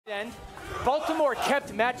end. Baltimore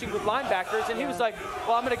kept matching with linebackers, and he was like,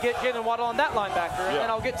 well, I'm going to get Jaylen Waddle on that linebacker, and then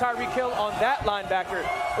I'll get Tyreek Hill on that linebacker.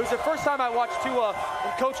 It was the first time I watched Tua.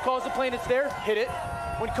 When coach calls the play and it's there, hit it.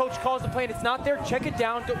 When coach calls the play and it's not there, check it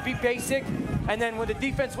down, don't be basic. And then when the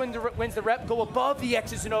defense wins the rep, go above the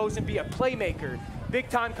X's and O's and be a playmaker. Big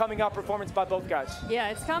time coming out performance by both guys.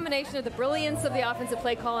 Yeah, it's a combination of the brilliance of the offensive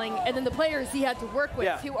play calling and then the players he had to work with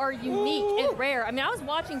who are unique and rare. I mean, I was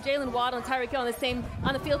watching Jaylen Waddle and Tyreek Hill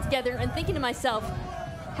on the field together and thinking to myself,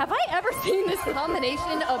 have I ever seen this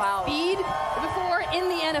combination of speed before in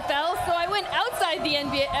the NFL? So I went outside the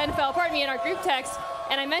NFL, in our group text,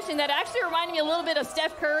 and I mentioned that it actually reminded me a little bit of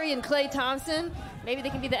Steph Curry and Klay Thompson. Maybe they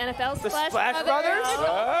can be the NFL Splash Brothers.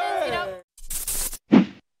 You know?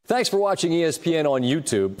 Thanks for watching ESPN on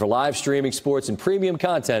YouTube. For live streaming sports and premium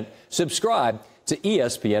content, subscribe to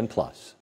ESPN+.